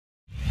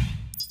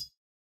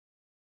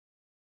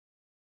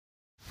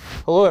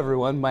Hello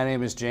everyone, my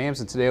name is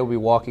James and today we'll be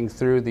walking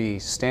through the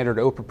standard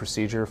open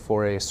procedure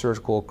for a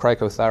surgical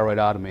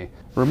cricothyroidotomy.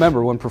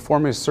 Remember, when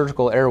performing a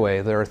surgical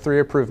airway, there are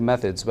 3 approved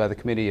methods by the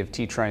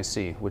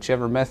Committee-on-TCCC.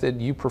 Whichever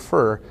method you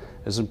prefer, it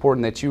is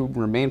important that you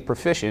remain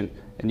proficient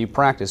and you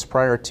practice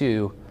prior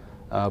to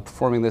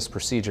performing this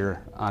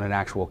procedure on an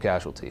actual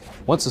casualty.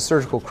 Once the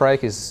surgical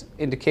cric is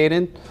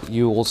indicated,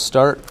 you will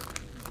start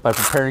by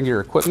preparing your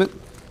equipment.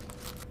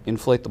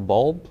 Inflate the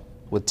bulb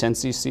with 10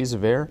 cc's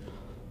of air.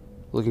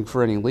 Looking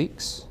for any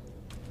leaks.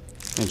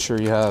 Make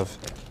sure you have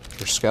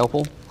your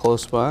scalpel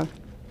close by.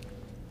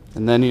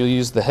 And then you'll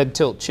use the head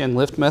tilt chin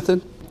lift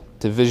method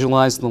to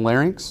visualize the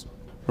larynx.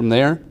 From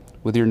there,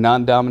 with your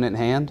non-dominant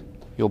hand,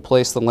 you'll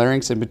place the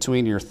larynx in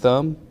between your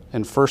thumb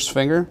and first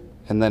finger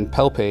and then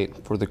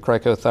palpate for the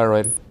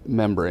cricothyroid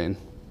membrane.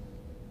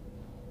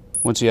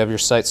 Once you have your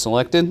site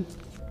selected,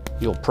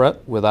 you'll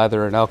prep with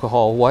either an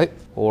alcohol wipe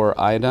or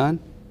iodine.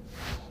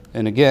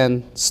 And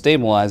again,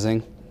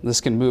 stabilizing,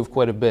 this can move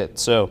quite a bit.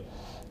 So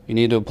you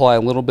need to apply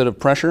a little bit of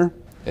pressure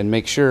and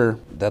make sure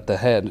that the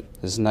head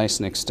is nice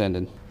and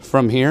extended.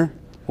 From here,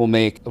 we'll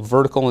make a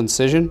vertical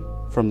incision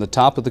from the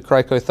top of the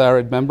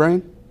cricothyroid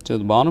membrane to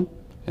the bottom.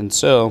 And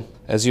so,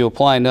 as you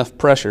apply enough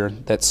pressure,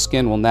 that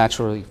skin will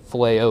naturally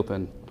fillet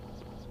open,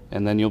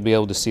 and then you'll be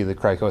able to see the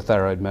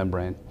cricothyroid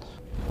membrane.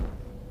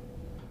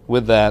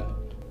 With that,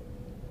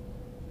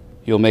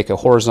 you'll make a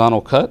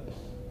horizontal cut,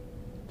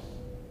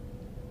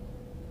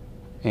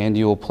 and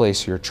you will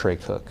place your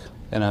trach hook.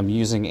 And I'm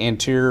using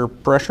anterior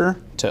pressure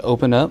to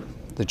open up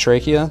the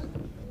trachea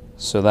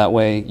so that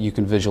way you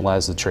can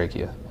visualize the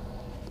trachea.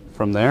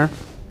 From there,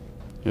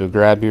 you'll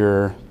grab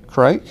your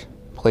cric,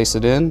 place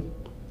it in,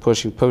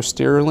 pushing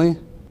posteriorly,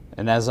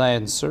 and as I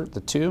insert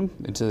the tube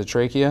into the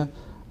trachea,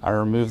 I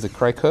remove the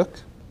cric hook.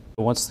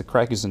 Once the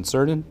cric is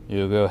inserted,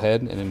 you'll go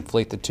ahead and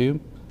inflate the tube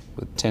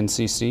with 10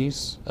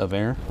 cc's of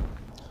air.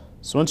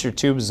 So once your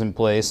tube is in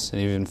place and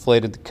you've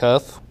inflated the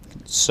cuff,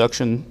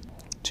 suction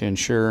to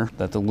ensure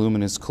that the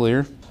lumen is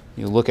clear.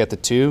 You look at the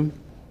tube,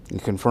 you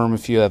confirm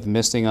if you have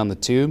misting on the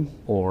tube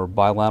or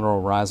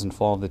bilateral rise and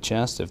fall of the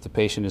chest if the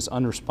patient is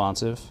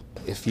unresponsive.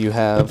 If you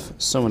have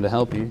someone to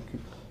help you,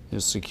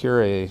 you'll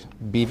secure a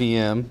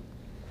BVM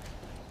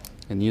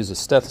and use a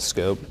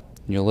stethoscope.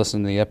 You'll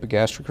listen to the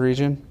epigastric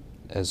region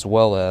as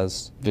well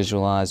as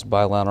visualize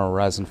bilateral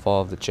rise and fall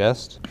of the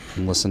chest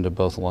and listen to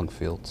both lung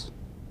fields.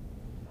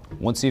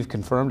 Once you've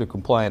confirmed a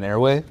compliant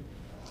airway,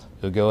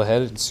 you'll go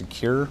ahead and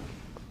secure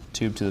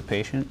tube to the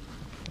patient.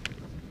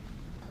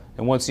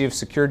 And once you've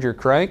secured your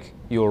cric,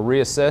 you will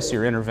reassess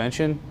your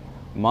intervention,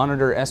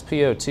 monitor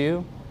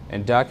SpO2,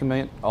 and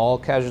document all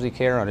casualty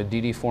care on a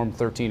DD Form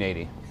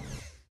 1380.